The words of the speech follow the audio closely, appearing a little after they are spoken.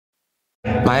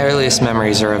My earliest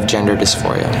memories are of gender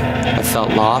dysphoria. I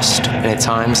felt lost, and at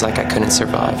times like I couldn't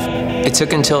survive. It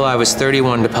took until I was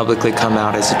 31 to publicly come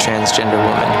out as a transgender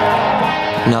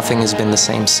woman. Nothing has been the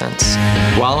same since.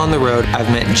 While on the road,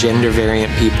 I've met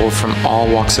gender-variant people from all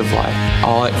walks of life,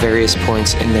 all at various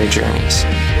points in their journeys.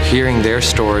 Hearing their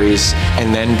stories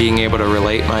and then being able to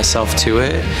relate myself to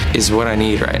it is what I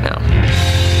need right now.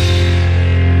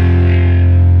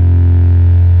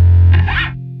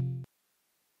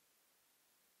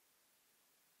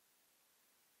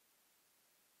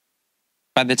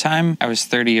 By the time I was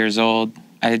 30 years old,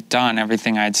 I had done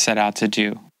everything I had set out to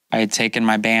do. I had taken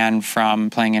my band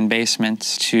from playing in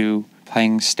basements to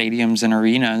playing stadiums and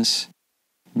arenas,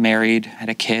 married, had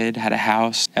a kid, had a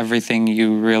house, everything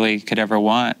you really could ever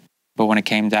want. But when it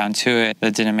came down to it,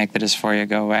 that didn't make the dysphoria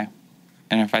go away.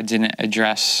 And if I didn't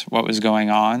address what was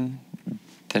going on,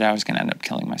 that I was going to end up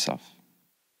killing myself.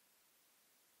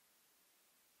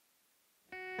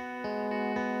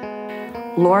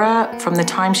 Laura, from the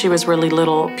time she was really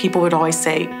little, people would always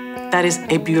say, that is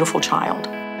a beautiful child.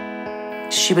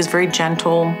 She was very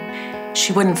gentle.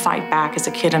 She wouldn't fight back as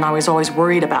a kid, and I was always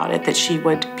worried about it, that she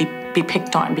would be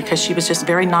picked on, because she was just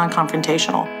very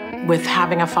non-confrontational. With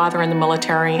having a father in the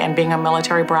military and being a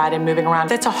military brat and moving around,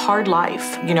 that's a hard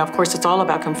life. You know, of course, it's all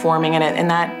about conforming in it, and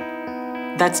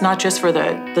that's not just for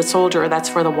the soldier, that's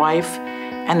for the wife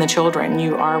and the children.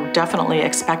 You are definitely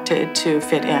expected to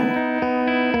fit in.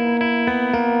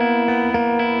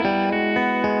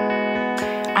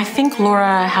 I think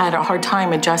Laura had a hard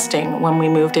time adjusting when we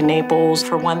moved to Naples.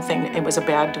 For one thing, it was a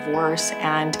bad divorce,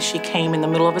 and she came in the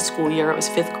middle of a school year. It was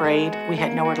 5th grade. We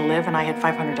had nowhere to live, and I had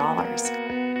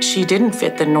 $500. She didn't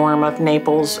fit the norm of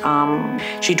Naples.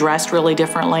 She dressed really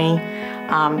differently.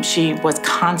 She was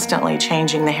constantly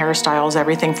changing the hairstyles,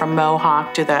 everything from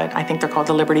mohawk to I think they're called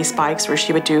the Liberty Spikes, where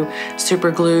she would do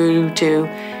super glue to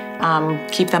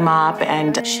keep them up,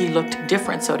 and she looked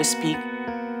different, so to speak.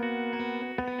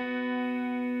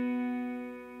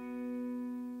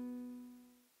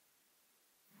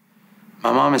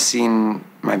 My mom has seen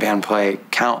my band play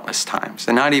countless times,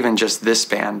 and not even just this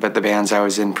band, but the bands I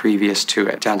was in previous to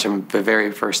it, down to the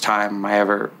very first time I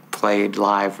ever played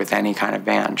live with any kind of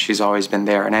band. She's always been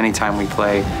there, and anytime we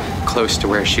play close to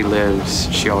where she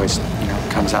lives, she always,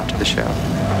 comes out to the show.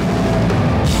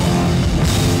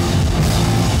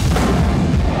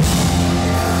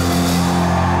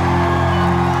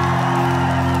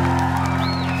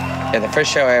 Yeah, the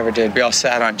first show I ever did, we all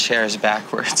sat on chairs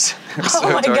backwards.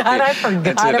 Oh my God, I forgot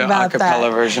about that. Did an a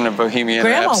cappella version of Bohemian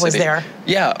Grandma Rhapsody. was there.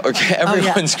 Yeah, okay,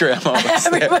 everyone's grandma was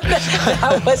there.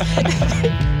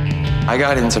 I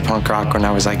got into punk rock when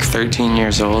I was like 13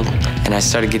 years old, and I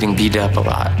started getting beat up a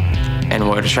lot. And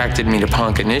what attracted me to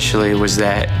punk initially was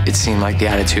that it seemed like the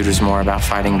attitude was more about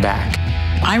fighting back.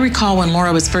 I recall when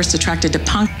Laura was first attracted to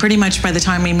punk, pretty much by the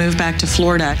time we moved back to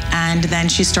Florida, and then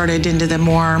she started into the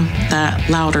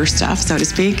louder stuff, so to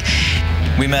speak.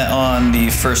 We met on the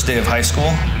first day of high school.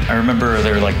 I remember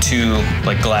there were like 2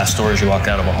 glass doors you walk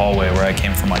out of a hallway where I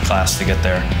came from my class to get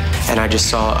there. And I just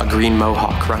saw a green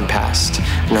mohawk run past,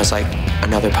 and I was like,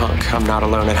 another punk. I'm not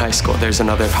alone in high school, there's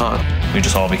another punk. We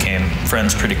just all became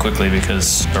friends pretty quickly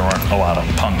because there weren't a lot of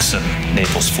punks in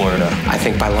Naples, Florida. I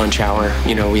think by lunch hour,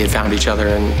 we had found each other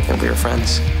and we were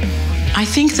friends. I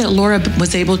think that Laura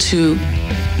was able to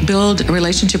build a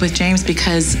relationship with James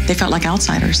because they felt like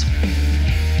outsiders.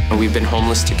 We've been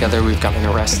homeless together, we've gotten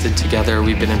arrested together,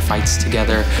 we've been in fights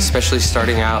together, especially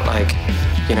starting out like,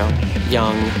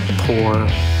 young, poor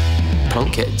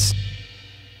punk kids.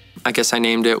 I guess I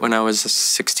named it when I was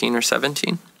 16 or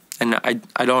 17. And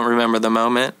I don't remember the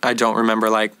moment. I don't remember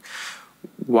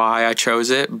why I chose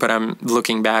it, but I'm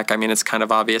looking back, it's kind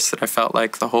of obvious that I felt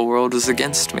like the whole world was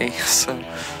against me, so.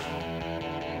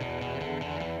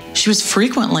 She was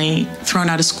frequently thrown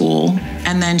out of school,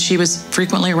 and then she was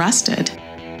frequently arrested.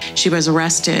 She was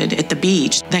arrested at the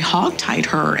beach. They hogtied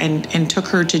her and took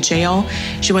her to jail.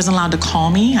 She wasn't allowed to call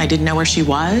me. I didn't know where she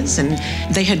was, and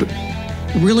they had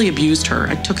really abused her.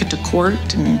 I took it to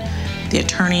court, and the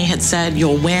attorney had said,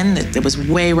 you'll win, that it was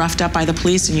way roughed up by the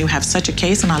police, and you have such a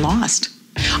case, and I lost.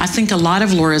 I think a lot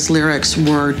of Laura's lyrics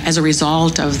were as a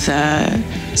result of the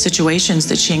situations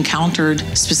that she encountered,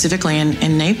 specifically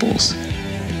in Naples.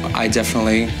 I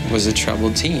definitely was a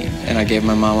troubled teen, and I gave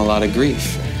my mom a lot of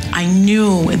grief. I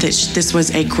knew that this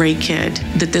was a great kid,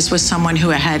 that this was someone who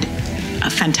had a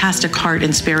fantastic heart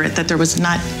and spirit, that there was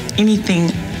not anything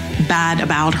bad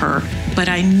about her. But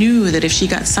I knew that if she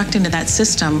got sucked into that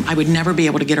system, I would never be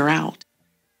able to get her out.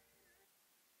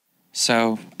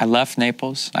 So I left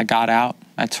Naples, I got out,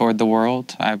 I toured the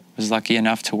world. I was lucky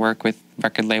enough to work with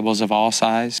record labels of all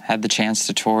size, had the chance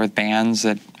to tour with bands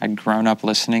that I'd grown up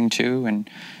listening to and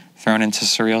thrown into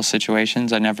surreal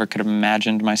situations I never could have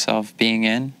imagined myself being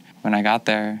in. When I got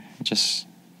there, it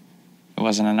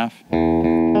wasn't enough.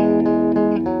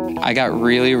 I got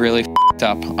really, really f***ed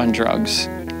up on drugs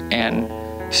and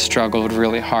struggled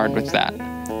really hard with that.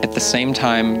 At the same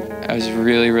time, I was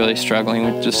really, really struggling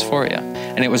with dysphoria.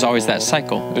 And it was always that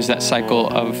cycle. It was that cycle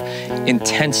of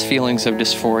intense feelings of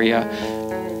dysphoria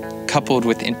coupled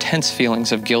with intense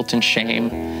feelings of guilt and shame,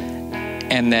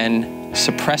 and then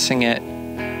suppressing it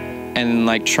and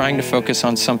like trying to focus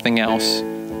on something else,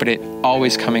 but it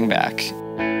always coming back.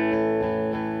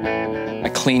 I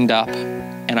cleaned up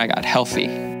and I got healthy.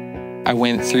 I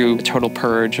went through a total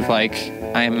purge of like,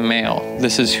 I am male,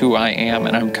 this is who I am,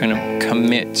 and I'm gonna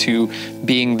commit to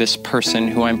being this person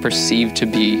who I'm perceived to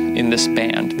be in this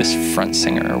band, this front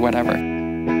singer or whatever.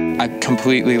 I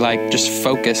completely like just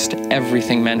focused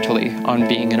everything mentally on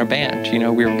being in a band. You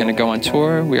know, we were gonna go on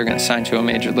tour, we were gonna sign to a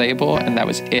major label, and that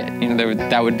was it. You know,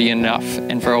 that would be enough.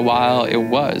 And for a while it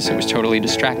was totally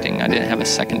distracting. I didn't have a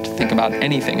second to think about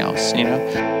anything else, you know?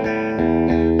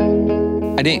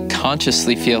 I didn't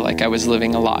consciously feel like I was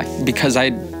living a lie because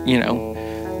I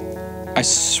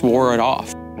swore it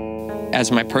off. As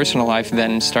my personal life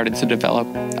then started to develop,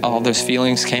 all those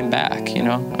feelings came back, you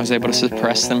know? I was able to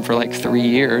suppress them for like 3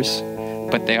 years,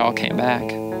 but they all came back.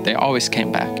 They always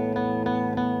came back.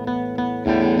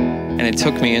 And it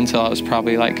took me until I was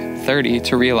probably like 30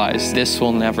 to realize this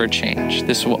will never change.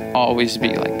 This will always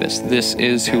be like this. This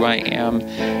is who I am,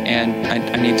 and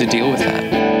I need to deal with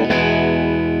that.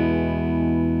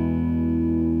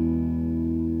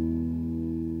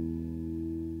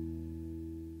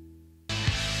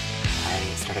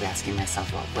 Started asking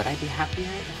myself, well, would I be happier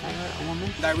if I were a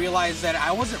woman? I realized that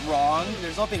I wasn't wrong.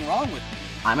 There's nothing wrong with me.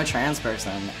 I'm a trans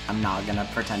person. I'm not gonna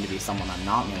pretend to be someone I'm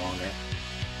not any longer.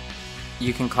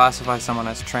 You can classify someone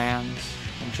as trans,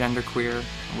 genderqueer,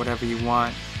 whatever you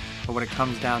want, but when it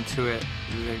comes down to it,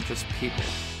 they're just people.